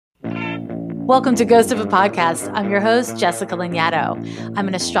Welcome to Ghost of a Podcast. I'm your host, Jessica Lanyadoo. I'm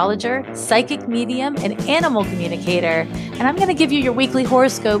an astrologer, psychic medium, and animal communicator, and I'm going to give you your weekly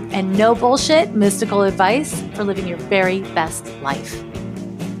horoscope and no bullshit mystical advice for living your very best life.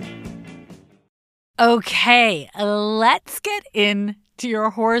 Okay, let's get into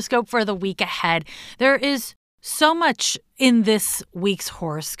your horoscope for the week ahead. There is so much in this week's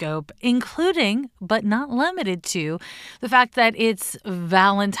horoscope, including, but not limited to, the fact that it's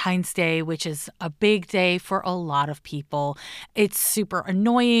Valentine's Day, which is a big day for a lot of people. It's super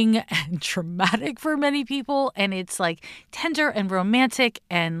annoying and traumatic for many people, and it's like tender and romantic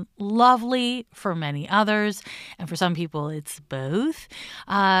and lovely for many others. And for some people, it's both.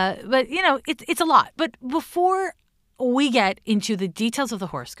 But, you know, it's a lot. But before we get into the details of the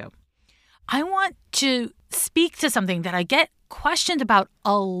horoscope, I want to speak to something that I get questioned about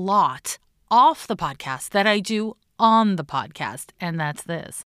a lot off the podcast that I do on the podcast, and that's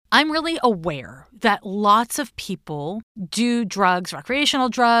this. I'm really aware that lots of people do drugs, recreational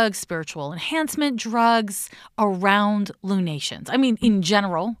drugs, spiritual enhancement drugs around lunations. I mean, in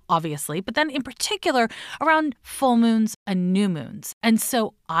general, obviously, but then in particular around full moons and new moons. And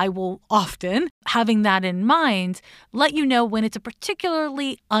so I will often, having that in mind, let you know when it's a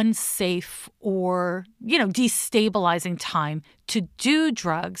particularly unsafe or, destabilizing time to do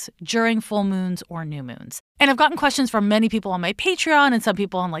drugs during full moons or new moons. And I've gotten questions from many people on my Patreon and some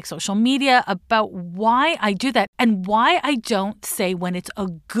people on social media about why I do that and why I don't say when it's a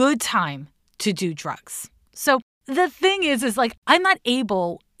good time to do drugs. So the thing is I'm not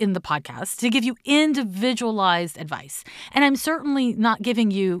able in the podcast to give you individualized advice. And I'm certainly not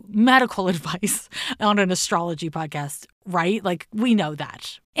giving you medical advice on an astrology podcast, right? We know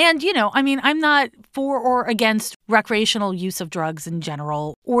that. And, I'm not for or against recreational use of drugs in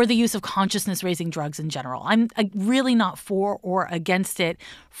general or the use of consciousness-raising drugs in general. I'm really not for or against it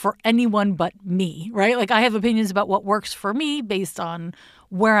for anyone but me, right? I have opinions about what works for me based on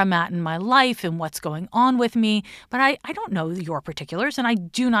where I'm at in my life and what's going on with me. But I don't know your particulars, and I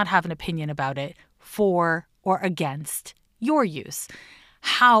do not have an opinion about it for or against your use.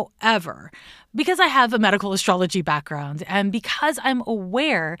 However, because I have a medical astrology background and because I'm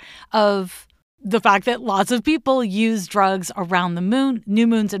aware of the fact that lots of people use drugs around the moon, new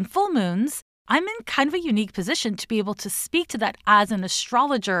moons and full moons, I'm in kind of a unique position to be able to speak to that as an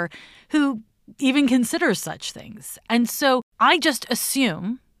astrologer who even considers such things. And so I just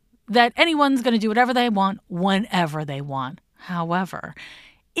assume that anyone's going to do whatever they want whenever they want. However,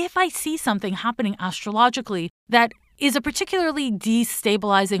 if I see something happening astrologically that is a particularly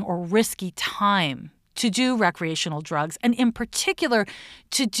destabilizing or risky time to do recreational drugs, and in particular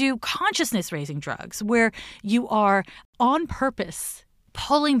to do consciousness-raising drugs, where you are on purpose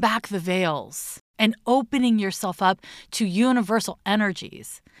pulling back the veils and opening yourself up to universal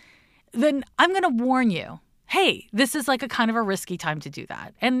energies, then I'm going to warn you, hey, this is a kind of a risky time to do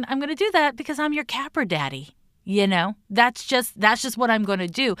that. And I'm going to do that because I'm your capper daddy. That's just what I'm going to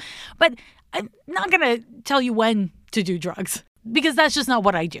do. But I'm not going to tell you when to do drugs because that's just not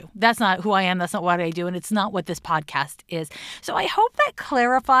what I do. That's not who I am. That's not what I do. And it's not what this podcast is. So I hope that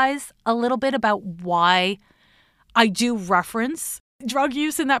clarifies a little bit about why I do reference drug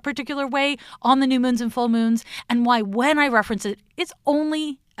use in that particular way on the new moons and full moons, and why when I reference it, it's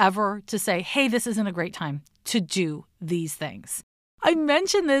only ever to say, hey, this isn't a great time to do these things. I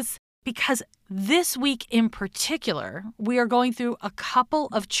mention this because this week in particular, we are going through a couple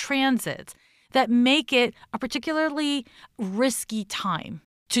of transits that make it a particularly risky time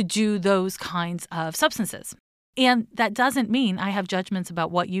to do those kinds of substances. And that doesn't mean I have judgments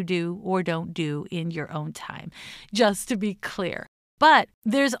about what you do or don't do in your own time, just to be clear. But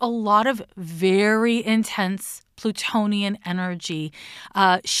there's a lot of very intense Plutonian energy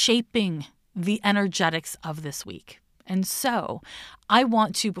shaping the energetics of this week. And so I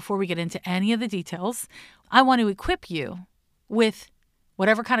want to, before we get into any of the details, I want to equip you with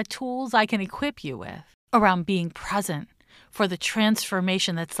whatever kind of tools I can equip you with around being present for the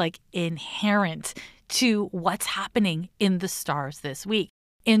transformation that's inherent to what's happening in the stars this week.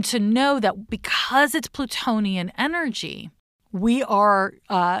 And to know that because it's Plutonian energy, we are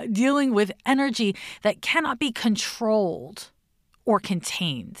dealing with energy that cannot be controlled or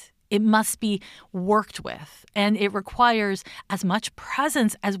contained. It must be worked with, and it requires as much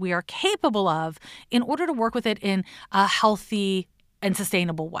presence as we are capable of in order to work with it in a healthy and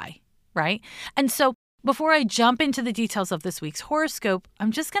sustainable way, right? And so before I jump into the details of this week's horoscope,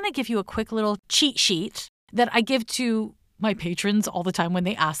 I'm just going to give you a quick little cheat sheet that I give to my patrons all the time when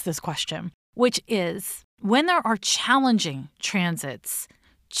they ask this question, which is when there are challenging transits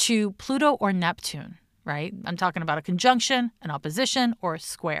to Pluto or Neptune right? I'm talking about a conjunction, an opposition, or a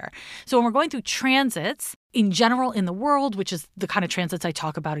square. So when we're going through transits in general in the world, which is the kind of transits I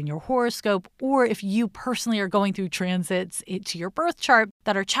talk about in your horoscope, or if you personally are going through transits to your birth chart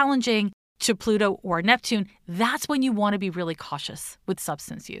that are challenging to Pluto or Neptune, that's when you want to be really cautious with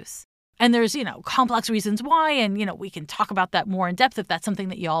substance use. And there's, complex reasons why, and, we can talk about that more in depth if that's something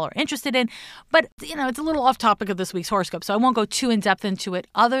that y'all are interested in. But, it's a little off topic of this week's horoscope, so I won't go too in depth into it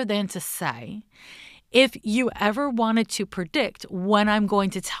other than to say, if you ever wanted to predict when I'm going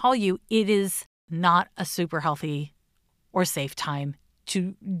to tell you it is not a super healthy or safe time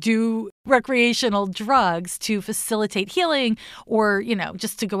to do recreational drugs to facilitate healing or,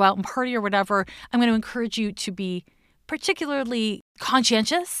 just to go out and party or whatever, I'm going to encourage you to be particularly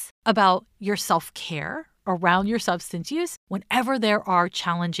conscientious about your self-care around your substance use whenever there are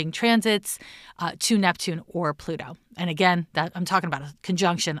challenging transits to Neptune or Pluto. And again, that I'm talking about a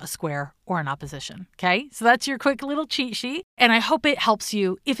conjunction, a square, or an opposition. Okay, so that's your quick little cheat sheet. And I hope it helps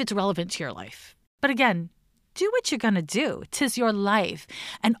you if it's relevant to your life. But again, do what you're going to do. 'Tis your life.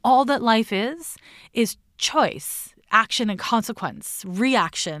 And all that life is choice, action and consequence,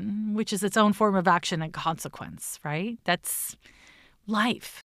 reaction, which is its own form of action and consequence, right? That's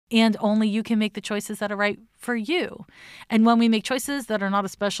life. And only you can make the choices that are right for you. And when we make choices that are not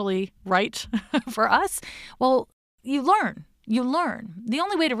especially right for us, well, you learn. You learn. The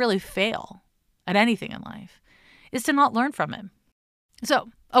only way to really fail at anything in life is to not learn from it. So,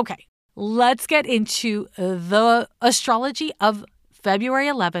 okay, let's get into the astrology of February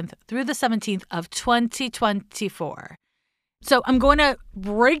 11th through the 17th of 2024. So I'm going to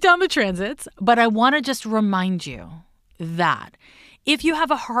break down the transits, but I want to just remind you that if you have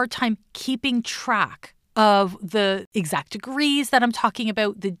a hard time keeping track of the exact degrees that I'm talking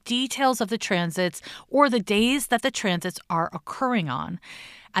about, the details of the transits, or the days that the transits are occurring on,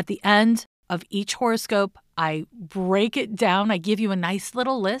 at the end of each horoscope, I break it down. I give you a nice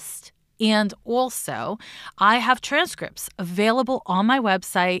little list. And also, I have transcripts available on my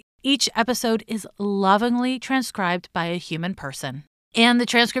website. Each episode is lovingly transcribed by a human person. And the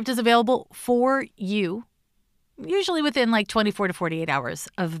transcript is available for you, usually within 24 to 48 hours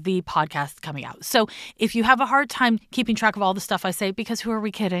of the podcast coming out. So if you have a hard time keeping track of all the stuff I say, because who are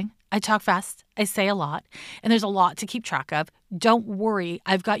we kidding? I talk fast, I say a lot, and there's a lot to keep track of. Don't worry,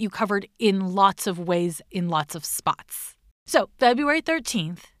 I've got you covered in lots of ways, in lots of spots. So February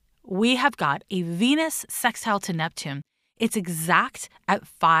 13th, we have got a Venus sextile to Neptune. It's exact at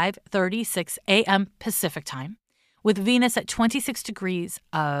 5:36 a.m. Pacific time, with Venus at 26 degrees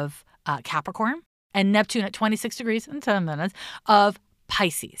of Capricorn and Neptune at 26 degrees and 10 minutes of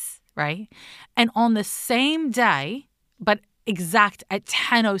Pisces, right? And on the same day, but exact at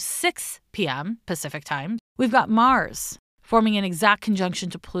 10:06 p.m. Pacific time, we've got Mars forming an exact conjunction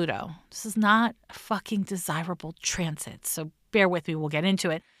to Pluto. This is not a fucking desirable transit, so bear with me, we'll get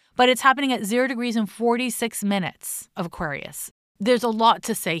into it. But it's happening at 0 degrees and 46 minutes of Aquarius. There's a lot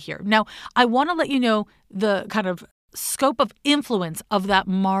to say here. Now, I want to let you know the kind of scope of influence of that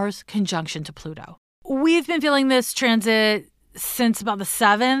Mars conjunction to Pluto. We've been feeling this transit since about the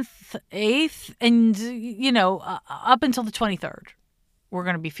 7th, 8th, and, up until the 23rd. We're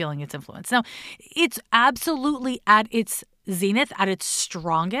going to be feeling its influence. Now, it's absolutely at its zenith, at its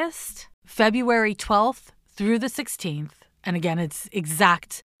strongest, February 12th through the 16th. And again, it's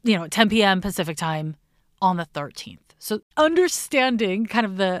exact 10 p.m. Pacific time on the 13th. So understanding kind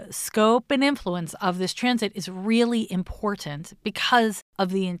of the scope and influence of this transit is really important because of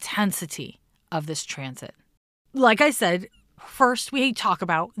the intensity of this transit. Like I said, first we talk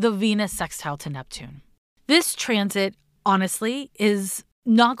about the Venus sextile to Neptune. This transit, honestly, is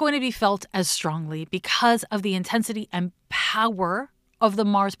not going to be felt as strongly because of the intensity and power of the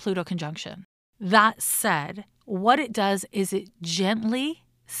Mars-Pluto conjunction. That said, what it does is it gently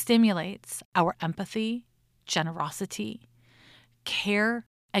stimulates our empathy, generosity, care,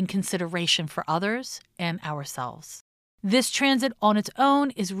 and consideration for others and ourselves. This transit on its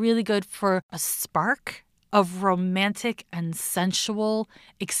own is really good for a spark of romantic and sensual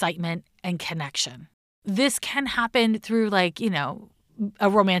excitement and connection. This can happen through a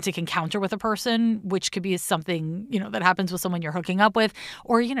romantic encounter with a person, which could be something, that happens with someone you're hooking up with,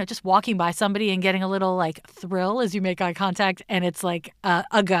 or, just walking by somebody and getting a little thrill as you make eye contact and it's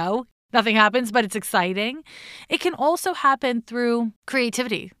a go. Nothing happens, but it's exciting. It can also happen through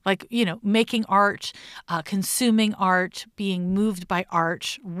creativity, making art, consuming art, being moved by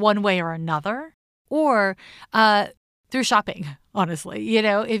art one way or another, or through shopping, honestly,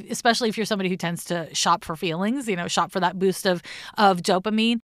 especially if you're somebody who tends to shop for feelings, shop for that boost of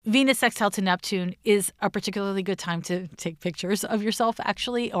dopamine. Venus sextile to Neptune is a particularly good time to take pictures of yourself,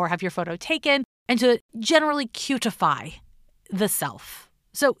 actually, or have your photo taken. and to generally cutify the self.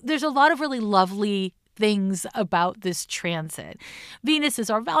 So there's a lot of really lovely things about this transit. Venus is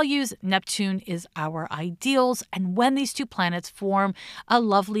our values, Neptune is our ideals, and when these two planets form a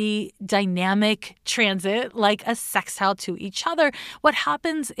lovely dynamic transit like a sextile to each other, what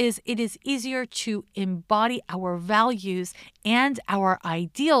happens is it is easier to embody our values and our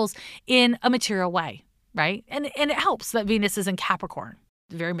ideals in a material way, right? And it helps that Venus is in Capricorn,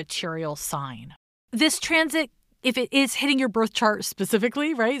 a very material sign. This transit, if it is hitting your birth chart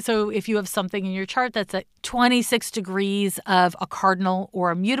specifically, right? So if you have something in your chart that's at 26 degrees of a cardinal or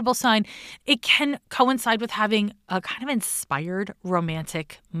a mutable sign, it can coincide with having a kind of inspired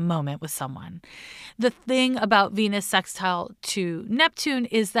romantic moment with someone. The thing about Venus sextile to Neptune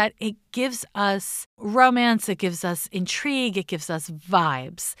is that it gives us romance, it gives us intrigue, it gives us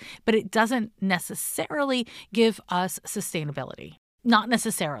vibes, but it doesn't necessarily give us sustainability. Not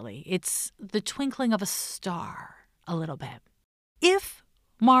necessarily. It's the twinkling of a star a little bit. If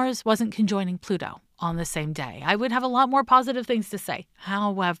Mars wasn't conjoining Pluto on the same day, I would have a lot more positive things to say.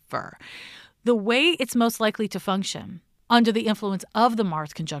 However, the way it's most likely to function under the influence of the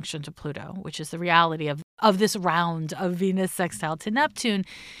Mars conjunction to Pluto, which is the reality of this round of Venus sextile to Neptune,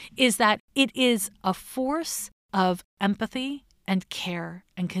 is that it is a force of empathy and care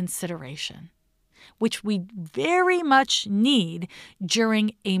and consideration, which we very much need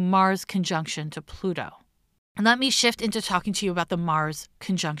during a Mars conjunction to Pluto. And let me shift into talking to you about the Mars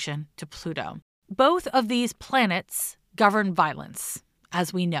conjunction to Pluto. Both of these planets govern violence,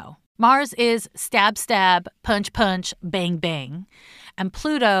 as we know. Mars is stab, stab, punch, punch, bang, bang. And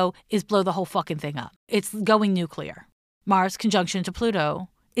Pluto is blow the whole fucking thing up. It's going nuclear. Mars conjunction to Pluto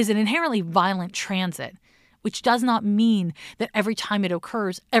is an inherently violent transit, which does not mean that every time it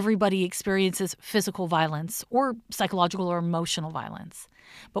occurs, everybody experiences physical violence or psychological or emotional violence.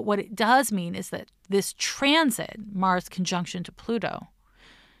 But what it does mean is that this transit, Mars conjunction to Pluto,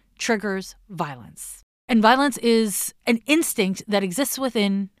 triggers violence. And violence is an instinct that exists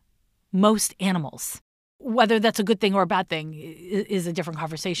within most animals. Whether that's a good thing or a bad thing is a different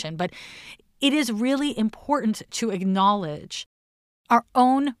conversation. But it is really important to acknowledge our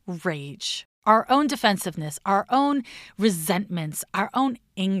own rage, our own defensiveness, our own resentments, our own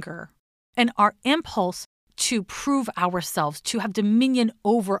anger, and our impulse to prove ourselves, to have dominion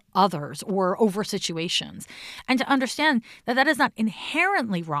over others or over situations, and to understand that that is not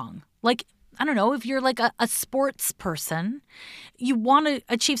inherently wrong. Like, I don't know, if you're like a sports person, you want to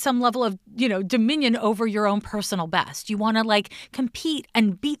achieve some level of, dominion over your own personal best. You want to like compete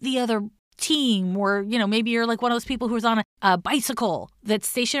and beat the other team, or, maybe you're like one of those people who's on a bicycle, that's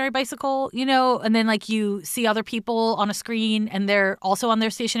stationary bicycle, and then like you see other people on a screen and they're also on their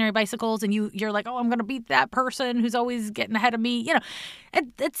stationary bicycles, and you're like, oh, I'm going to beat that person who's always getting ahead of me.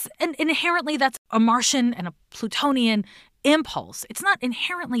 And inherently that's a Martian and a Plutonian impulse. It's not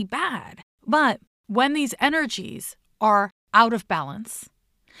inherently bad. But when these energies are out of balance,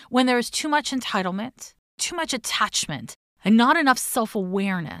 when there is too much entitlement, too much attachment, and not enough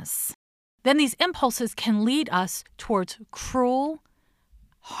self-awareness, then these impulses can lead us towards cruel,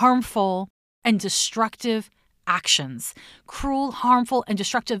 harmful, and destructive actions, cruel, harmful, and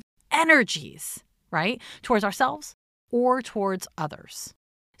destructive energies, right? Towards ourselves or towards others.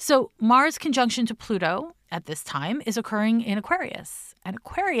 So Mars conjunction to Pluto at this time is occurring in Aquarius, and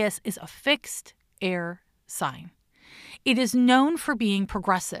Aquarius is a fixed air sign. It is known for being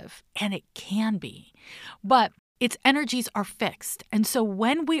progressive, and it can be, but its energies are fixed. And so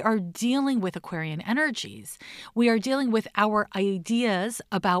when we are dealing with Aquarian energies, we are dealing with our ideas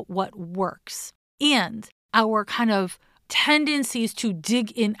about what works and our kind of tendencies to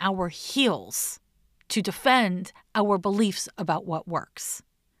dig in our heels to defend our beliefs about what works.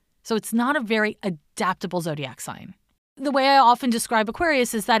 So it's not a very adaptable zodiac sign. The way I often describe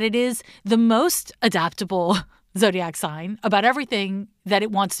Aquarius is that it is the most adaptable zodiac sign about everything that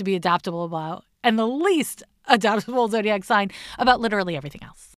it wants to be adaptable about, and the least adaptable zodiac sign about literally everything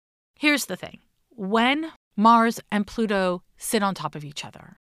else. Here's the thing. When Mars and Pluto sit on top of each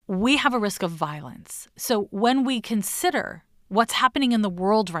other, we have a risk of violence. So when we consider what's happening in the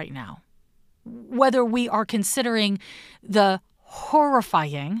world right now, whether we are considering the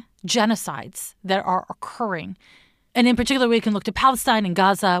horrifying genocides that are occurring, and in particular, we can look to Palestine and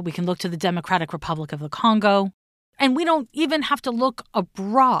Gaza, we can look to the Democratic Republic of the Congo, and we don't even have to look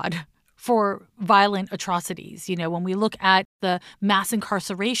abroad for violent atrocities. When we look at the mass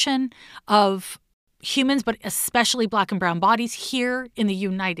incarceration of humans, but especially Black and brown bodies here in the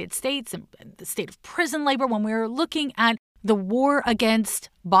United States, and the state of prison labor, when we're looking at the war against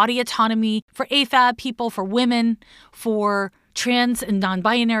body autonomy for AFAB people, for women, for trans and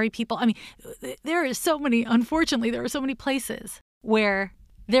non-binary people. I mean, unfortunately, there are so many places where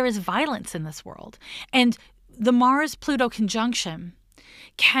there is violence in this world. And the Mars-Pluto conjunction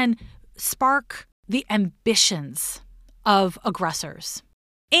can spark the ambitions of aggressors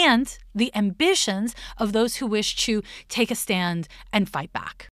and the ambitions of those who wish to take a stand and fight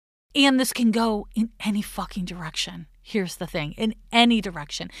back. And this can go in any fucking direction. Here's the thing, in any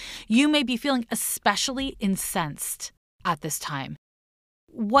direction. You may be feeling especially incensed at this time.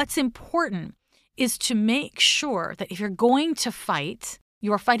 What's important is to make sure that if you're going to fight,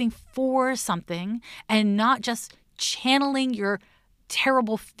 you're fighting for something and not just channeling your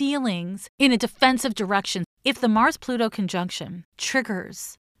terrible feelings in a defensive direction. If the Mars-Pluto conjunction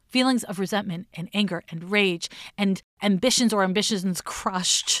triggers feelings of resentment and anger and rage and ambitions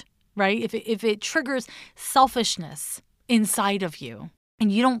crushed, right? If it triggers selfishness inside of you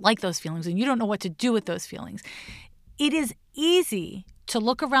and you don't like those feelings and you don't know what to do with those feelings, it is easy to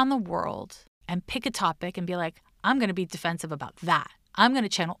look around the world and pick a topic and be like, I'm going to be defensive about that. I'm going to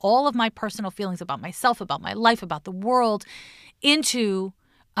channel all of my personal feelings about myself, about my life, about the world into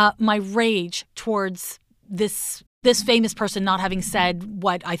my rage towards this famous person not having said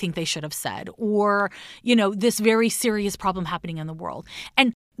what I think they should have said, or, this very serious problem happening in the world.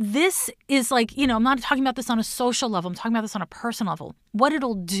 And this is like, I'm not talking about this on a social level. I'm talking about this on a personal level. What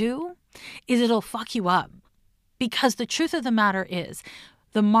it'll do is it'll fuck you up, because the truth of the matter is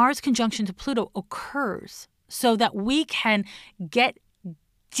the Mars conjunction to Pluto occurs so that we can get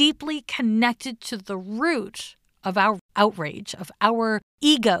deeply connected to the root of our outrage, of our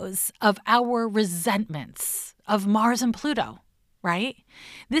egos, of our resentments, of Mars and Pluto, right?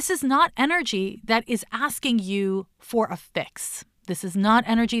 This is not energy that is asking you for a fix. This is not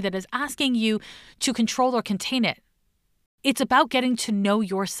energy that is asking you to control or contain it. It's about getting to know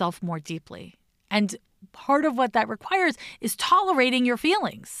yourself more deeply. And part of what that requires is tolerating your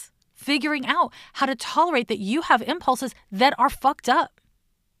feelings, figuring out how to tolerate that you have impulses that are fucked up,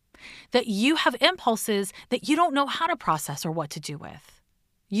 that you have impulses that you don't know how to process or what to do with.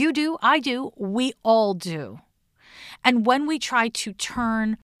 You do, I do, we all do. And when we try to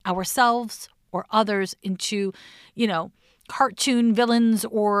turn ourselves or others into, cartoon villains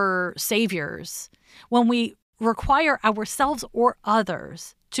or saviors, when we require ourselves or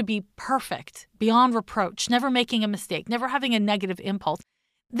others to be perfect, beyond reproach, never making a mistake, never having a negative impulse,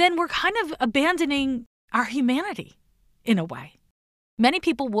 then we're kind of abandoning our humanity in a way. Many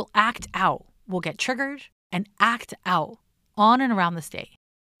people will get triggered and act out on and around this day.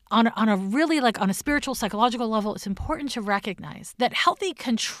 On a spiritual, psychological level, it's important to recognize that healthy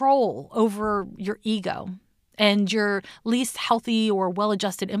control over your ego and your least healthy or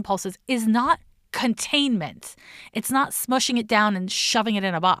well-adjusted impulses is not containment. It's not smushing it down and shoving it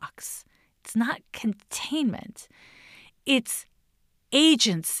in a box. It's not containment. It's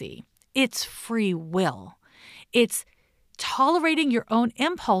agency. It's free will. It's tolerating your own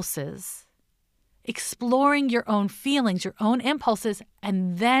impulses, exploring your own feelings, your own impulses,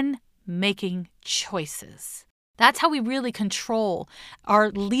 and then making choices. That's how we really control our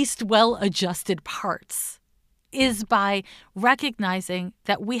least well-adjusted parts, is by recognizing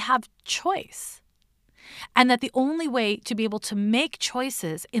that we have choice. And that the only way to be able to make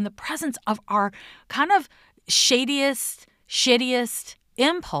choices in the presence of our kind of shittiest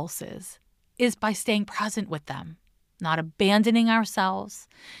impulses is by staying present with them, not abandoning ourselves,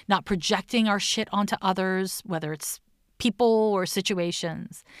 not projecting our shit onto others, whether it's people or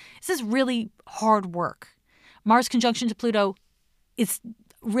situations. This is really hard work. Mars conjunction to Pluto is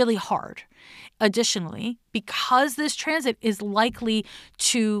really hard. Additionally, because this transit is likely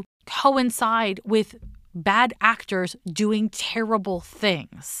to coincide with bad actors doing terrible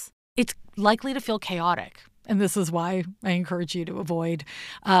things, it's likely to feel chaotic. And this is why I encourage you to avoid,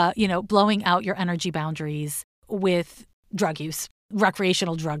 blowing out your energy boundaries with drug use,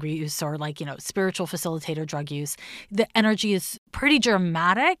 recreational drug use, or spiritual facilitator drug use. The energy is pretty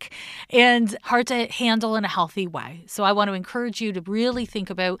dramatic and hard to handle in a healthy way. So I want to encourage you to really think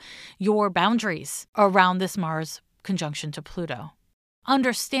about your boundaries around this Mars conjunction to Pluto.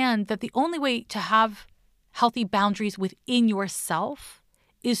 Understand that the only way to have healthy boundaries within yourself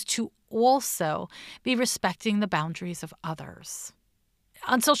is to also be respecting the boundaries of others.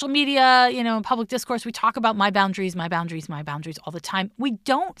 On social media, in public discourse, we talk about my boundaries all the time. We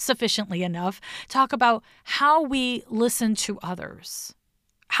don't sufficiently enough talk about how we listen to others,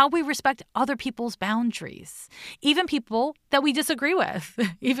 how we respect other people's boundaries, even people that we disagree with,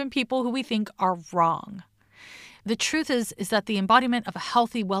 even people who we think are wrong. The truth is that the embodiment of a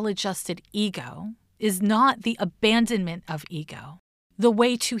healthy, well-adjusted ego is not the abandonment of ego. the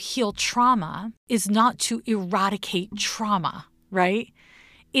way to heal trauma is not to eradicate trauma, right?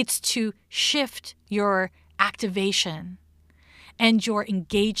 It's to shift your activation and your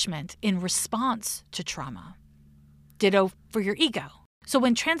engagement in response to trauma. Ditto for your ego. So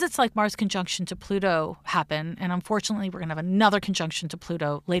when transits like Mars conjunction to Pluto happen, and unfortunately we're going to have another conjunction to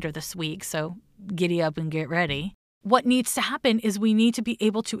Pluto later this week, so giddy up and get ready. What needs to happen is we need to be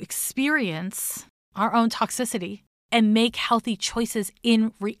able to experience our own toxicity and make healthy choices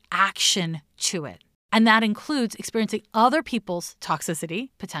in reaction to it. And that includes experiencing other people's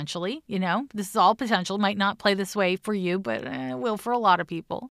toxicity, potentially. This is all potential. Might not play this way for you, but it will for a lot of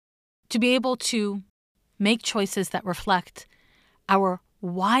people. To be able to make choices that reflect our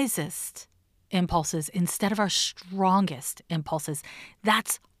wisest impulses instead of our strongest impulses.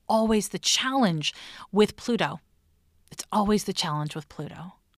 That's always the challenge with Pluto. It's always the challenge with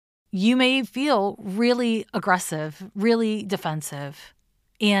Pluto. You may feel really aggressive, really defensive.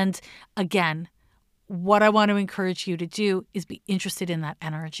 And again, what I want to encourage you to do is be interested in that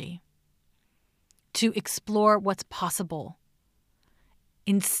energy, to explore what's possible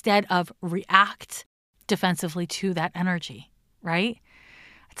instead of react defensively to that energy, right?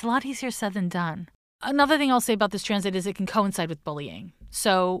 It's a lot easier said than done. Another thing I'll say about this transit is it can coincide with bullying.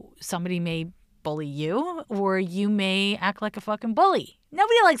 So somebody may bully you, or you may act like a fucking bully.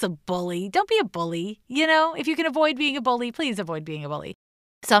 Nobody likes a bully. Don't be a bully. If you can avoid being a bully, please avoid being a bully.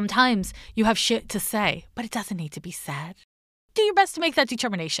 Sometimes you have shit to say, but it doesn't need to be said. Do your best to make that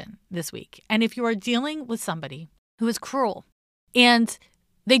determination this week. And if you are dealing with somebody who is cruel and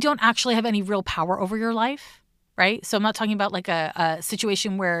they don't actually have any real power over your life, right? So I'm not talking about like a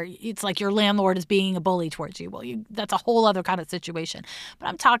situation where it's like your landlord is being a bully towards you. Well, that's a whole other kind of situation. But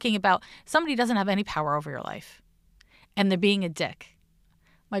I'm talking about somebody doesn't have any power over your life and they're being a dick.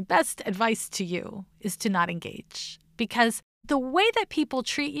 My best advice to you is to not engage, because the way that people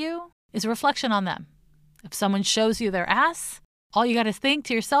treat you is a reflection on them. If someone shows you their ass, all you got to think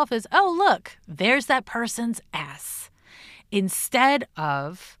to yourself is, oh, look, there's that person's ass. Instead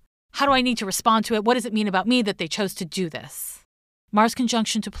of, how do I need to respond to it? What does it mean about me that they chose to do this? Mars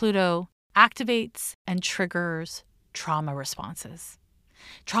conjunction to Pluto activates and triggers trauma responses.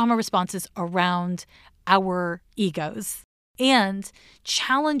 Trauma responses around our egos and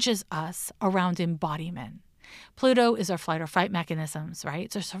challenges us around embodiment. Pluto is our flight or fight mechanisms, right?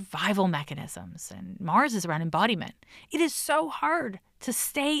 It's our survival mechanisms. And Mars is around embodiment. It is so hard to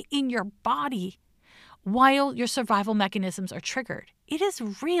stay in your body while your survival mechanisms are triggered. It is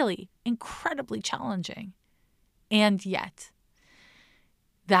really incredibly challenging. And yet,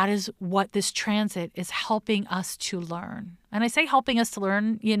 that is what this transit is helping us to learn. And I say helping us to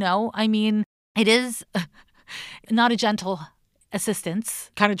learn, it is not a gentle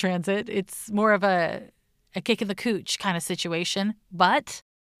assistance kind of transit. It's more of a kick in the cooch kind of situation. But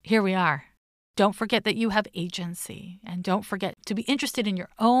here we are. Don't forget that you have agency, and don't forget to be interested in your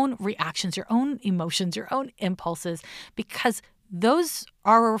own reactions, your own emotions, your own impulses, because those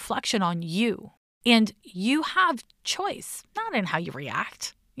are a reflection on you. And you have choice, not in how you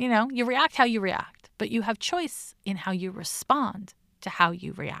react. You react how you react, but you have choice in how you respond to how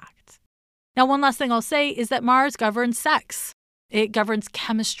you react. Now, one last thing I'll say is that Mars governs sex. It governs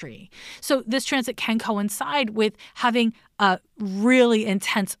chemistry. So this transit can coincide with having a really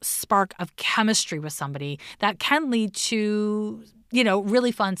intense spark of chemistry with somebody that can lead to,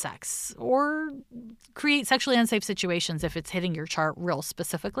 really fun sex or create sexually unsafe situations if it's hitting your chart real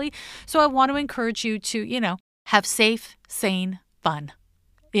specifically. So I want to encourage you to, have safe, sane fun.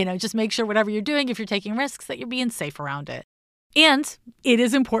 Just make sure whatever you're doing, if you're taking risks, that you're being safe around it. And it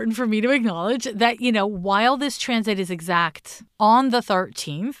is important for me to acknowledge that, while this transit is exact on the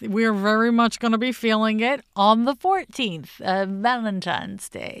 13th, we're very much going to be feeling it on the 14th, Valentine's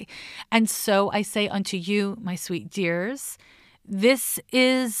Day. And so I say unto you, my sweet dears, this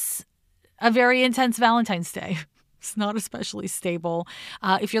is a very intense Valentine's Day. It's not especially stable.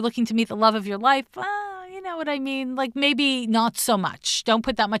 If you're looking to meet the love of your life, you know what I mean? Like maybe not so much. Don't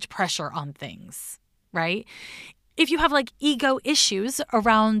put that much pressure on things, right? If you have ego issues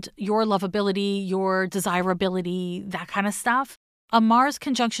around your lovability, your desirability, that kind of stuff, a Mars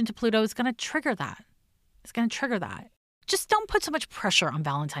conjunction to Pluto is going to trigger that. It's going to trigger that. Just don't put so much pressure on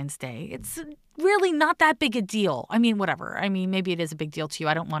Valentine's Day. It's really not that big a deal. Whatever. Maybe it is a big deal to you.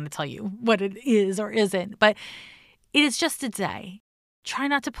 I don't want to tell you what it is or isn't, but it is just a day. Try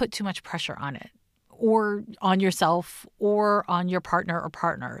not to put too much pressure on it, or on yourself, or on your partner or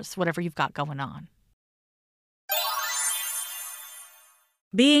partners, whatever you've got going on.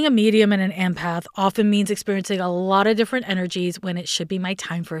 Being a medium and an empath often means experiencing a lot of different energies when it should be my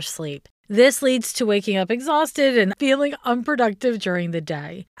time for sleep. This leads to waking up exhausted and feeling unproductive during the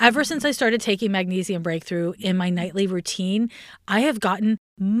day. Ever since I started taking Magnesium Breakthrough in my nightly routine, I have gotten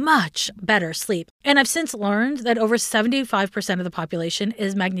much better sleep. And I've since learned that over 75% of the population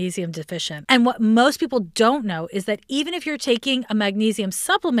is magnesium deficient. And what most people don't know is that even if you're taking a magnesium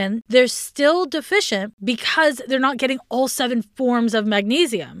supplement, they're still deficient because they're not getting all 7 forms of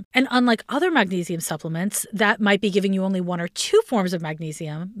magnesium. And unlike other magnesium supplements that might be giving you only 1 or 2 forms of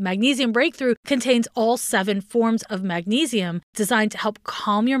magnesium, Magnesium Breakthrough contains all 7 forms of magnesium designed to help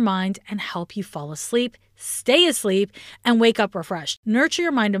calm your mind and help you fall asleep, stay asleep, and wake up refreshed. Nurture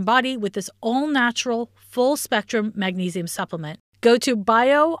your mind and body with this all-natural, full-spectrum magnesium supplement. Go to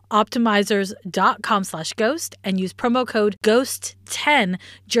biooptimizers.com/ghost and use promo code GHOST10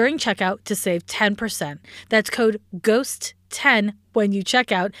 during checkout to save 10%. That's code GHOST10 when you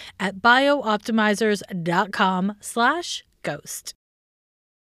check out at biooptimizers.com/ghost.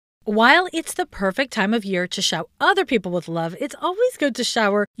 While it's the perfect time of year to shower other people with love, it's always good to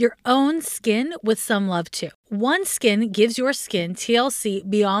shower your own skin with some love too. OneSkin gives your skin TLC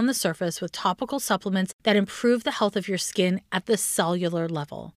beyond the surface with topical supplements that improve the health of your skin at the cellular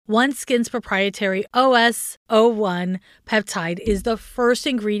level. OneSkin's proprietary OS01 peptide is the first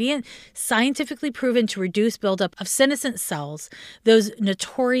ingredient scientifically proven to reduce buildup of senescent cells, those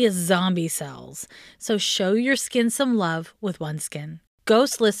notorious zombie cells. So show your skin some love with OneSkin.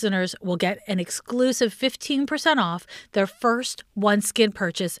 Ghost listeners will get an exclusive 15% off their first OneSkin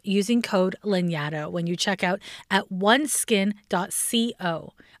purchase using code Lanyadoo when you check out at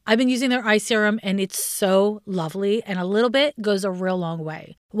oneskin.co. I've been using their eye serum and it's so lovely, and a little bit goes a real long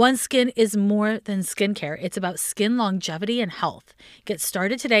way. OneSkin is more than skincare. It's about skin longevity and health. Get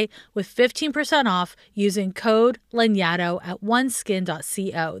started today with 15% off using code Lanyadoo at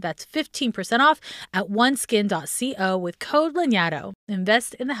oneskin.co. That's 15% off at oneskin.co with code Lanyadoo.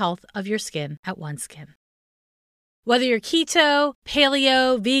 Invest in the health of your skin at OneSkin. Whether you're keto,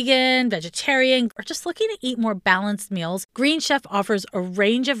 paleo, vegan, vegetarian, or just looking to eat more balanced meals, Green Chef offers a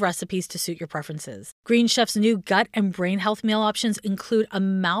range of recipes to suit your preferences. Green Chef's new gut and brain health meal options include a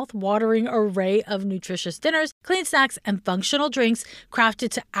mouth-watering array of nutritious dinners, clean snacks, and functional drinks crafted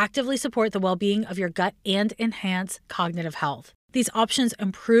to actively support the well-being of your gut and enhance cognitive health. These options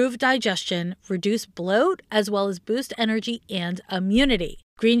improve digestion, reduce bloat, as well as boost energy and immunity.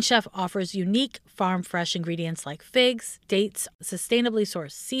 Green Chef offers unique farm-fresh ingredients like figs, dates, sustainably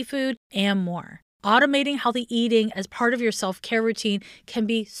sourced seafood, and more. Automating healthy eating as part of your self-care routine can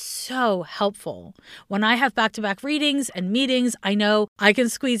be so helpful. When I have back-to-back readings and meetings, I know I can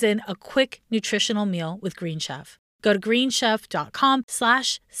squeeze in a quick nutritional meal with Green Chef. Go to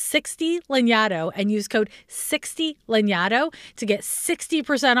greenchef.com/60lanyadoo and use code 60lanyadoo to get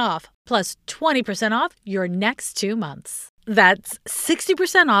 60% off plus 20% off your next 2 months. That's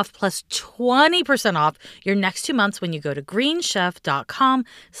 60% off plus 20% off your next 2 months when you go to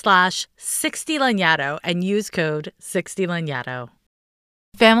greenchef.com/60lanyadoo and use code 60lanyadoo.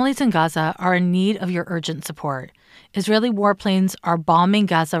 Families in Gaza are in need of your urgent support. Israeli warplanes are bombing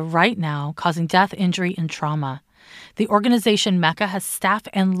Gaza right now, causing death, injury, and trauma. The organization Mecca has staff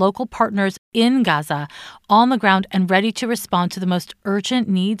and local partners in Gaza on the ground and ready to respond to the most urgent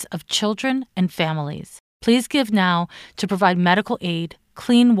needs of children and families. Please give now to provide medical aid,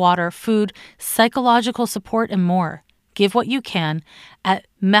 clean water, food, psychological support, and more. Give what you can at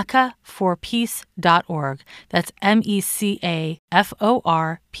meccaforpeace.org. That's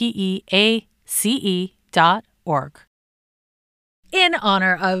MECAFORPEACE.org. In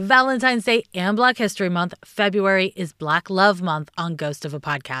honor of Valentine's Day and Black History Month, February is Black Love Month on Ghost of a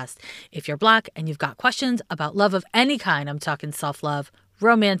Podcast. If you're Black and you've got questions about love of any kind, I'm talking self-love,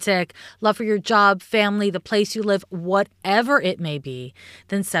 romantic, love for your job, family, the place you live, whatever it may be,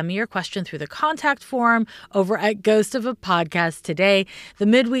 then send me your question through the contact form over at Ghost of a Podcast today. The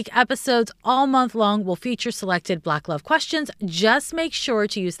midweek episodes all month long will feature selected Black Love questions. Just make sure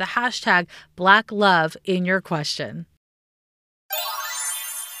to use the hashtag Black Love in your question.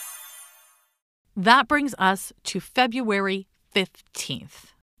 That brings us to February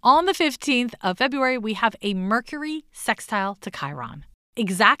 15th. On the 15th of February, we have a Mercury sextile to Chiron,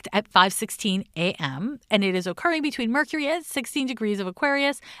 exact at 5:16 a.m., and it is occurring between Mercury at 16 degrees of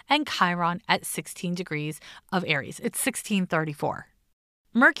Aquarius and Chiron at 16 degrees of Aries. It's 1634.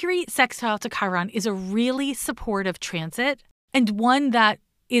 Mercury sextile to Chiron is a really supportive transit and one that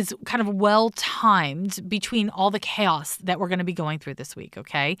is kind of well-timed between all the chaos that we're going to be going through this week,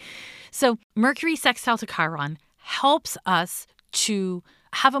 okay? So Mercury sextile to Chiron helps us to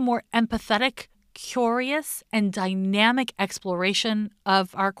have a more empathetic, curious, and dynamic exploration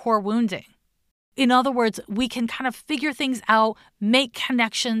of our core wounding. In other words, we can kind of figure things out, make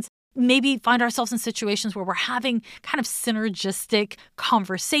connections, maybe find ourselves in situations where we're having kind of synergistic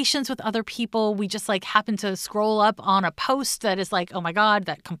conversations with other people. We just like happen to scroll up on a post that is like, oh my God,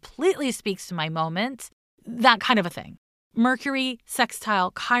 that completely speaks to my moment. That kind of a thing. Mercury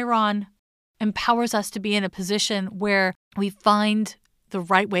sextile Chiron empowers us to be in a position where we find the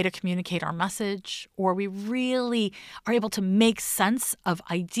right way to communicate our message, or we really are able to make sense of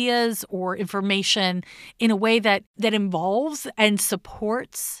ideas or information in a way that involves and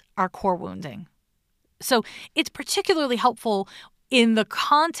supports our core wounding. So it's particularly helpful in the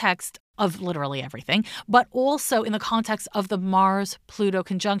context of literally everything, but also in the context of the Mars-Pluto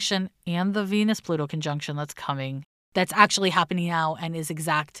conjunction and the Venus-Pluto conjunction that's actually happening now and is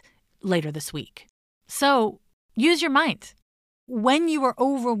exact later this week. So use your mind. When you are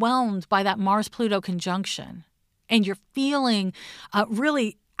overwhelmed by that Mars-Pluto conjunction and you're feeling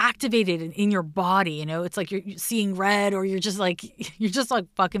really activated in your body, it's like you're seeing red, or you're just like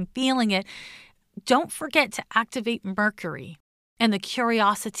fucking feeling it. Don't forget to activate Mercury and the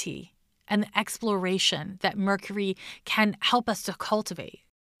curiosity and the exploration that Mercury can help us to cultivate.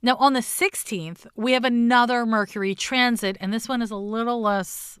 Now, on the 16th, we have another Mercury transit, and this one is a little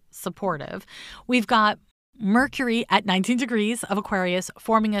less supportive. We've got Mercury at 19 degrees of Aquarius,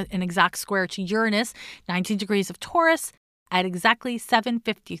 forming an exact square to Uranus, 19 degrees of Taurus, at exactly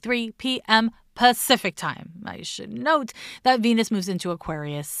 7:53 p.m. Pacific time. I should note that Venus moves into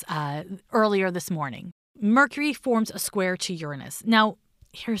Aquarius earlier this morning. Mercury forms a square to Uranus. Now,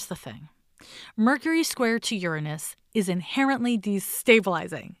 here's the thing. Mercury square to Uranus is inherently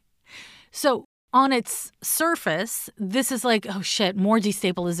destabilizing. So on its surface, this is like, oh shit, more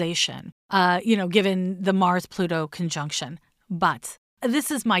destabilization, given the Mars-Pluto conjunction. But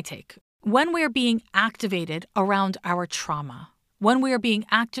this is my take. When we are being activated around our trauma, when we are being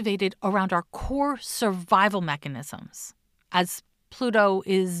activated around our core survival mechanisms, as Pluto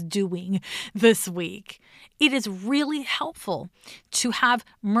is doing this week, it is really helpful to have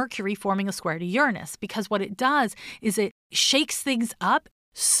Mercury forming a square to Uranus, because what it does is it shakes things up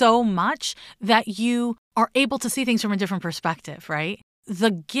so much that you are able to see things from a different perspective, right?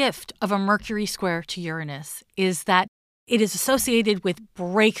 The gift of a Mercury square to Uranus is that it is associated with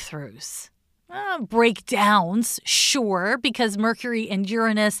breakthroughs. Breakdowns, sure, because Mercury and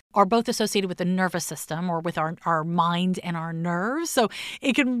Uranus are both associated with the nervous system, or with our mind and our nerves. So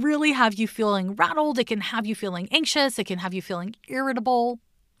it can really have you feeling rattled. It can have you feeling anxious. It can have you feeling irritable,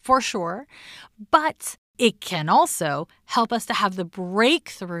 for sure. But it can also help us to have the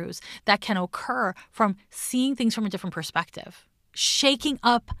breakthroughs that can occur from seeing things from a different perspective, shaking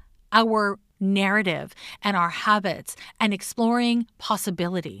up our narrative and our habits and exploring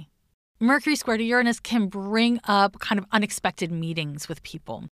possibility. Mercury square to Uranus can bring up kind of unexpected meetings with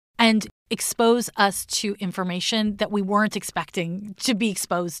people and expose us to information that we weren't expecting to be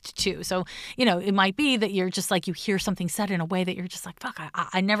exposed to. So, it might be that you're just like, you hear something said in a way that you're just like, fuck,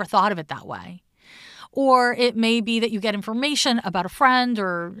 I never thought of it that way. Or it may be that you get information about a friend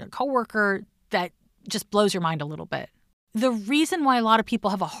or a coworker that just blows your mind a little bit. The reason why a lot of people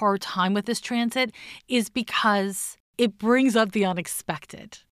have a hard time with this transit is because it brings up the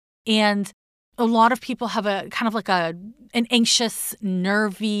unexpected. And a lot of people have a kind of like an anxious,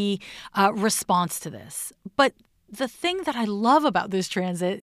 nervy response to this. But the thing that I love about this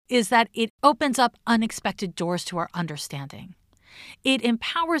transit is that it opens up unexpected doors to our understanding. It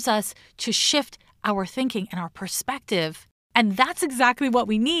empowers us to shift our thinking and our perspective. And that's exactly what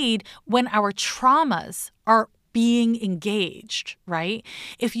we need when our traumas are being engaged, right?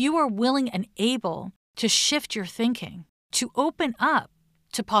 If you are willing and able to shift your thinking, to open up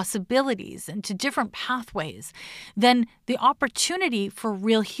to possibilities and to different pathways, then the opportunity for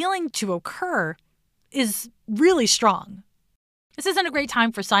real healing to occur is really strong. This isn't a great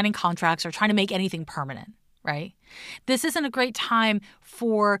time for signing contracts or trying to make anything permanent, right? This isn't a great time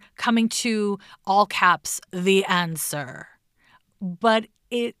for coming to, all caps, the answer. But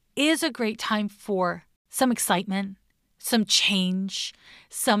it is a great time for some excitement, some change,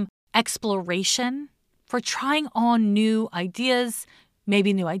 some exploration, for trying on new ideas,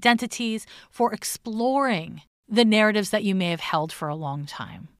 maybe new identities, for exploring the narratives that you may have held for a long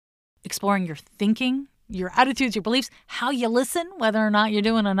time. Exploring your thinking, your attitudes, your beliefs, how you listen, whether or not you're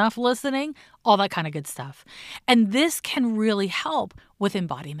doing enough listening, all that kind of good stuff. And this can really help with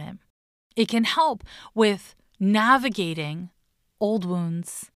embodiment. It can help with navigating old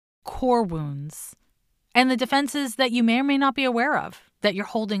wounds, core wounds, and the defenses that you may or may not be aware of that you're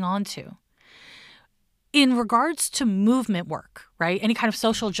holding on to. In regards to movement work, right, any kind of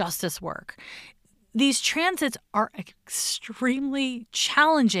social justice work, these transits are extremely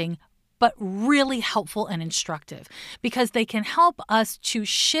challenging, but really helpful and instructive because they can help us to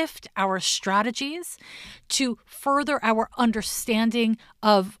shift our strategies to further our understanding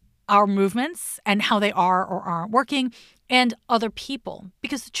of our movements and how they are or aren't working and other people.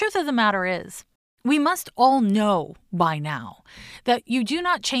 Because the truth of the matter is, we must all know by now that you do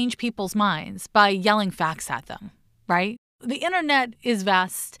not change people's minds by yelling facts at them, right? The internet is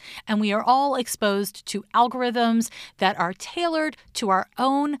vast, and we are all exposed to algorithms that are tailored to our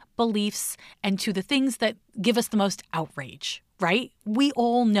own beliefs and to the things that give us the most outrage, right? We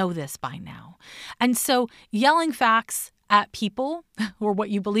all know this by now. And so yelling facts at people, or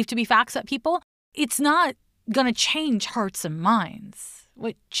what you believe to be facts at people, it's not going to change hearts and minds.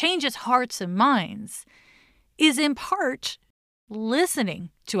 What changes hearts and minds is in part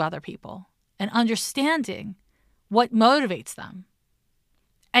listening to other people and understanding what motivates them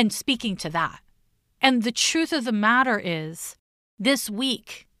and speaking to that. And the truth of the matter is, this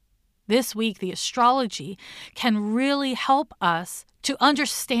week, the astrology can really help us to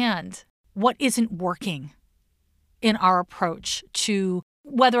understand what isn't working in our approach to,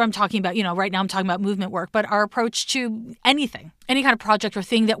 whether I'm talking about, right now I'm talking about movement work, but our approach to anything, any kind of project or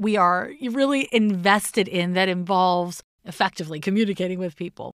thing that we are really invested in that involves effectively communicating with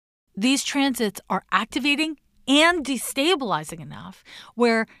people. These transits are activating and destabilizing enough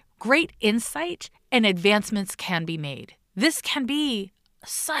where great insight and advancements can be made. This can be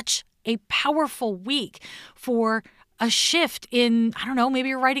such a powerful week for a shift in, maybe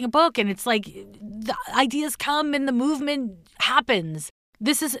you're writing a book and it's like the ideas come and the movement happens.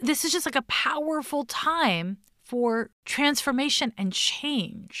 This is just like a powerful time for transformation and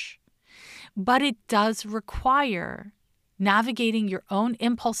change. But it does require navigating your own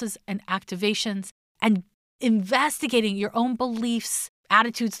impulses and activations and investigating your own beliefs,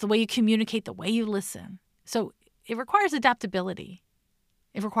 attitudes, the way you communicate, the way you listen. So it requires adaptability.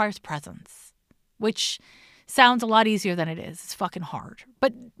 It requires presence, which sounds a lot easier than it is. It's fucking hard.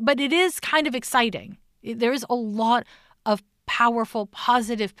 But it is kind of exciting. There is a lot of powerful,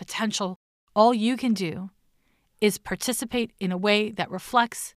 positive potential. All you can do is participate in a way that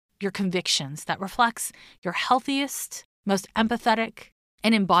reflects your convictions, that reflects your healthiest, most empathetic,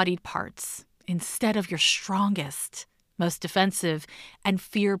 and embodied parts, instead of your strongest, most defensive, and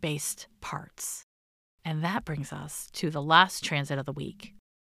fear-based parts. And that brings us to the last transit of the week.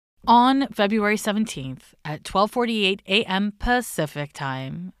 On February 17th at 12:48 a.m. Pacific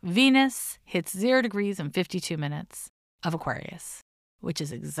time, Venus hits 0 degrees and 52 minutes of Aquarius, which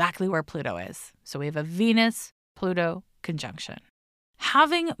is exactly where Pluto is. So we have a Venus-Pluto conjunction.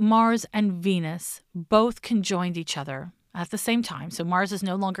 Having Mars and Venus both conjoined each other at the same time, so Mars is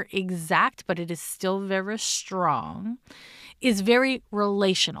no longer exact, but it is still very strong, is very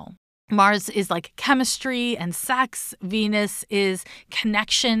relational. Mars is like chemistry and sex. Venus is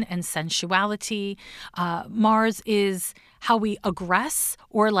connection and sensuality. Mars is how we aggress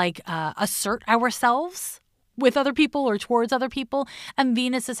or assert ourselves with other people or towards other people. And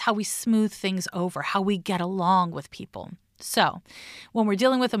Venus is how we smooth things over, how we get along with people. So when we're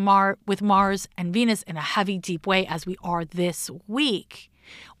dealing with Mars and Venus in a heavy, deep way, as we are this week,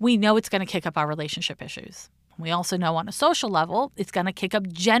 we know it's going to kick up our relationship issues. We also know on a social level, it's going to kick up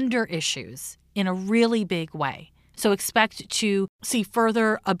gender issues in a really big way. So expect to see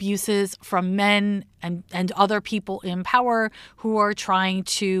further abuses from men and other people in power who are trying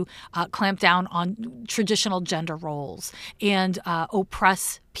to clamp down on traditional gender roles and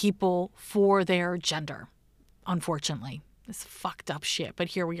oppress people for their gender, unfortunately. It's fucked up shit, but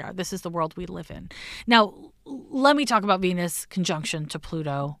here we are. This is the world we live in. Now, let me talk about Venus conjunction to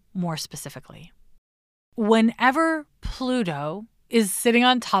Pluto more specifically. Whenever Pluto is sitting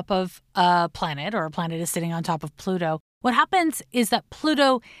on top of a planet, or a planet is sitting on top of Pluto, what happens is that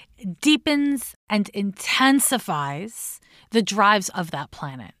Pluto deepens and intensifies the drives of that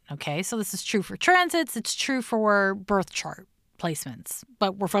planet. Okay, so this is true for transits. It's true for birth chart placements,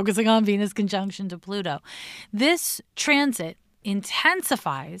 but we're focusing on Venus conjunction to Pluto. This transit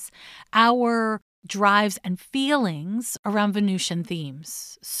intensifies our drives and feelings around Venusian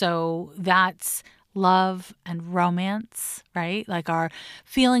themes. So that's love and romance, right? Like our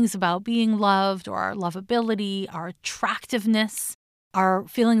feelings about being loved or our lovability, our attractiveness, our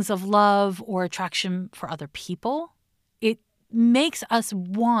feelings of love or attraction for other people. It makes us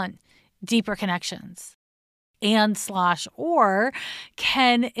want deeper connections or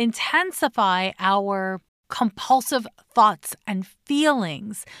can intensify our compulsive thoughts and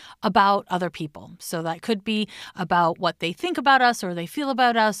feelings about other people. So that could be about what they think about us or they feel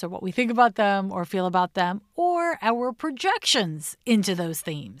about us or what we think about them or feel about them or our projections into those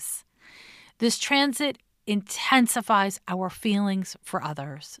themes. This transit intensifies our feelings for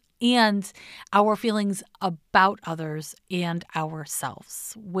others and our feelings about others and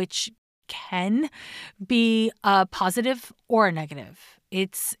ourselves, which can be a positive or a negative.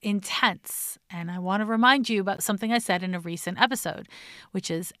 It's intense. And I want to remind you about something I said in a recent episode, which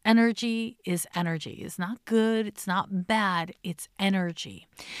is energy is energy. It's not good. It's not bad. It's energy.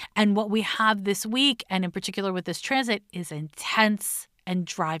 And what we have this week, and in particular with this transit, is intense and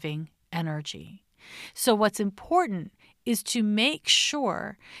driving energy. So what's important is to make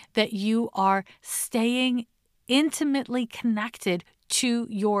sure that you are staying intimately connected to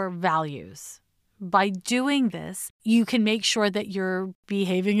your values. By doing this, you can make sure that you're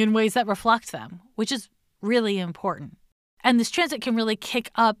behaving in ways that reflect them, which is really important. And this transit can really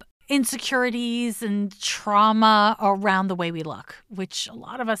kick up insecurities and trauma around the way we look, which a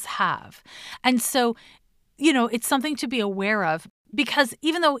lot of us have. And so, it's something to be aware of, because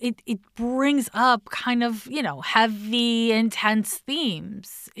even though it brings up kind of, heavy, intense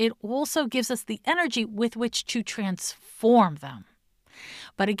themes, it also gives us the energy with which to transform them.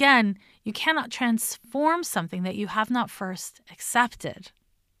 But again, you cannot transform something that you have not first accepted.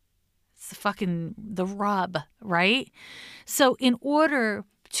 It's the rub, right? So in order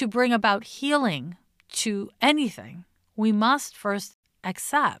to bring about healing to anything, we must first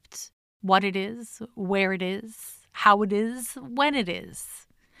accept what it is, where it is, how it is, when it is.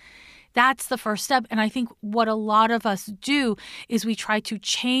 That's the first step. And I think what a lot of us do is we try to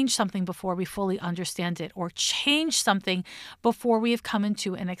change something before we fully understand it, or change something before we have come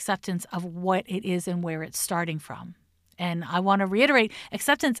into an acceptance of what it is and where it's starting from. And I want to reiterate,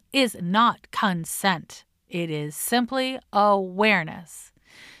 acceptance is not consent. It is simply awareness.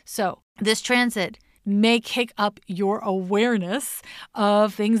 So this transit may kick up your awareness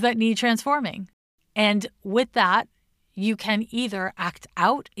of things that need transforming. And with that, you can either act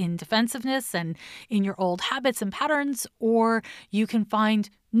out in defensiveness and in your old habits and patterns, or you can find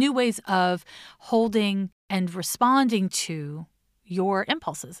new ways of holding and responding to your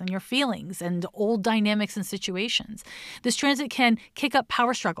impulses and your feelings and old dynamics and situations. This transit can kick up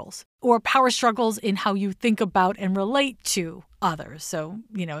power struggles, or power struggles in how you think about and relate to others. So,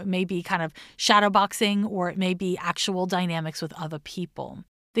 it may be kind of shadow boxing, or it may be actual dynamics with other people.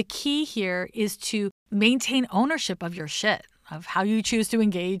 The key here is to maintain ownership of your shit, of how you choose to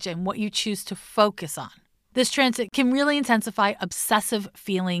engage and what you choose to focus on. This transit can really intensify obsessive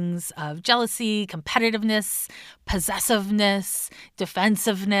feelings of jealousy, competitiveness, possessiveness,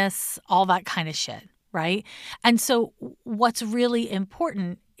 defensiveness, all that kind of shit, right? And so what's really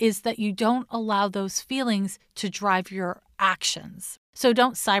important is that you don't allow those feelings to drive your actions. So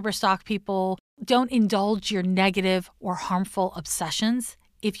don't cyberstalk people. Don't indulge your negative or harmful obsessions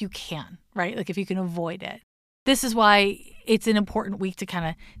if you can, right? Like if you can avoid it. This is why it's an important week to kind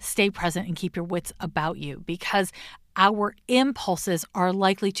of stay present and keep your wits about you, because our impulses are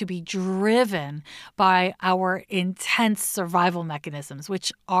likely to be driven by our intense survival mechanisms,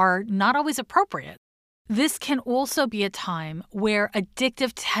 which are not always appropriate. This can also be a time where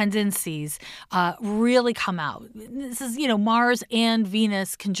addictive tendencies really come out. This is, Mars and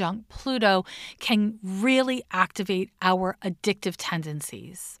Venus conjunct Pluto can really activate our addictive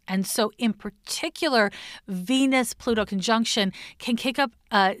tendencies. And so in particular, Venus-Pluto conjunction can kick up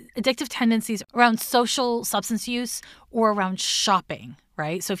addictive tendencies around social substance use or around shopping.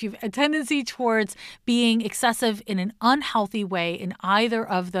 Right? So if you have a tendency towards being excessive in an unhealthy way in either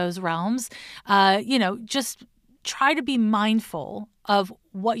of those realms, just try to be mindful of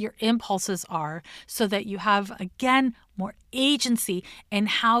what your impulses are so that you have, again, more agency in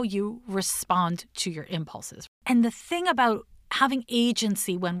how you respond to your impulses. And the thing about having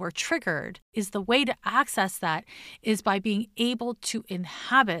agency when we're triggered is the way to access that is by being able to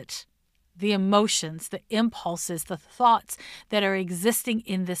inhabit the emotions, the impulses, the thoughts that are existing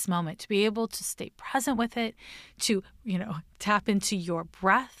in this moment, to be able to stay present with it, to, tap into your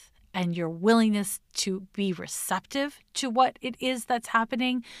breath and your willingness to be receptive to what it is that's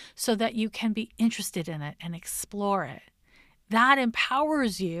happening so that you can be interested in it and explore it. That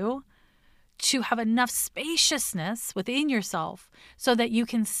empowers you to have enough spaciousness within yourself so that you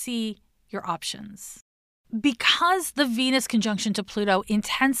can see your options. Because the Venus conjunction to Pluto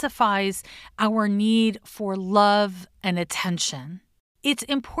intensifies our need for love and attention, it's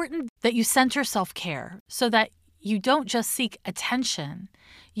important that you center self-care so that you don't just seek attention,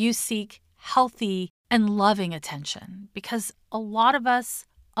 you seek healthy and loving attention. Because a lot of us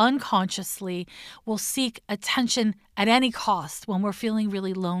unconsciously will seek attention at any cost when we're feeling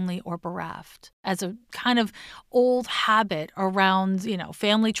really lonely or bereft, as a kind of old habit around,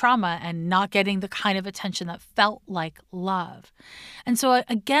 family trauma and not getting the kind of attention that felt like love. And so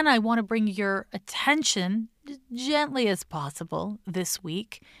again, I want to bring your attention as gently as possible this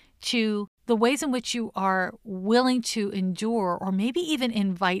week to the ways in which you are willing to endure or maybe even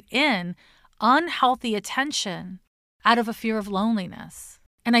invite in unhealthy attention out of a fear of loneliness.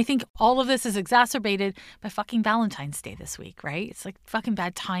 And I think all of this is exacerbated by fucking Valentine's Day this week, right? It's like fucking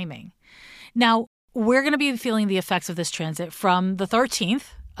bad timing. Now, we're going to be feeling the effects of this transit from the 13th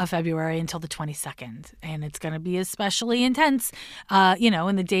of February until the 22nd. And it's going to be especially intense,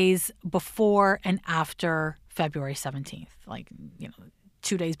 in the days before and after February 17th,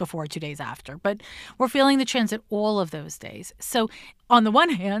 2 days before, 2 days after. But we're feeling the transit all of those days. So on the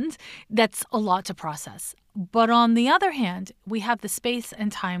one hand, that's a lot to process. But on the other hand, we have the space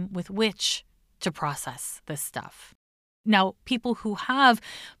and time with which to process this stuff. Now, people who have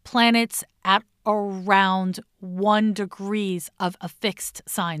planets at around 1 degree of a fixed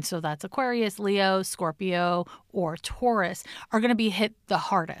sign, so that's Aquarius, Leo, Scorpio, or Taurus, are going to be hit the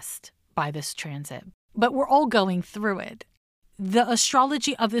hardest by this transit. But we're all going through it. The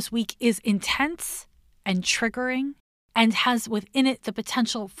astrology of this week is intense and triggering and has within it the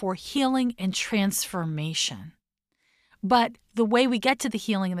potential for healing and transformation. But the way we get to the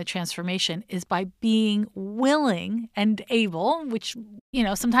healing and the transformation is by being willing and able, which,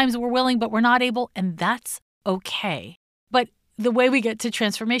 sometimes we're willing, but we're not able, and that's okay. But the way we get to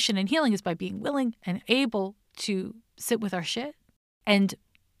transformation and healing is by being willing and able to sit with our shit and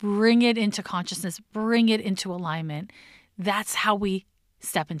bring it into consciousness, bring it into alignment. That's how we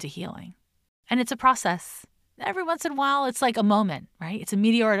step into healing. And it's a process. Every once in a while, it's like a moment, right? It's a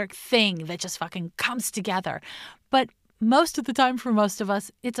meteoric thing that just fucking comes together. But most of the time, for most of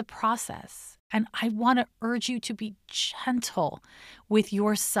us, it's a process. And I want to urge you to be gentle with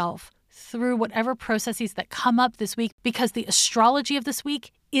yourself through whatever processes that come up this week, because the astrology of this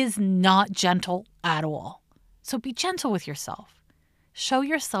week is not gentle at all. So be gentle with yourself. Show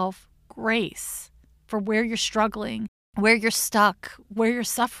yourself grace for where you're struggling, where you're stuck, where you're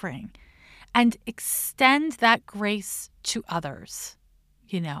suffering, and extend that grace to others,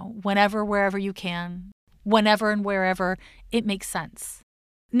 whenever, wherever you can, whenever and wherever it makes sense.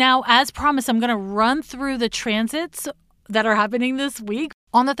 Now, as promised, I'm going to run through the transits that are happening this week.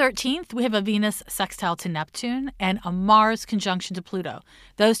 On the 13th, we have a Venus sextile to Neptune and a Mars conjunction to Pluto.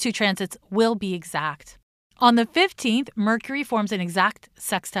 Those 2 transits will be exact. On the 15th, Mercury forms an exact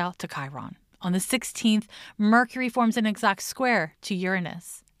sextile to Chiron. On the 16th, Mercury forms an exact square to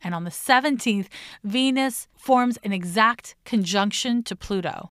Uranus. And on the 17th, Venus forms an exact conjunction to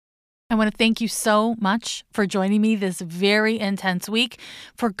Pluto. I want to thank you so much for joining me this very intense week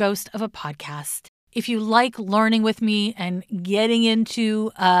for Ghost of a Podcast. If you like learning with me and getting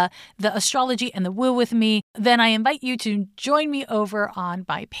into the astrology and the woo with me, then I invite you to join me over on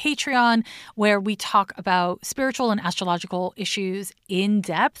my Patreon, where we talk about spiritual and astrological issues in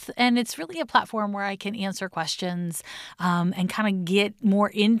depth. And it's really a platform where I can answer questions and kind of get more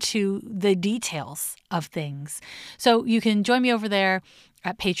into the details of things. So you can join me over there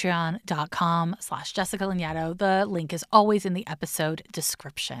at patreon.com/Jessica Lanyadoo. The link is always in the episode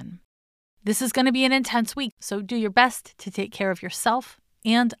description. This is going to be an intense week, so do your best to take care of yourself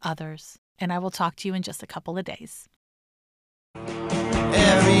and others. And I will talk to you in just a couple of days.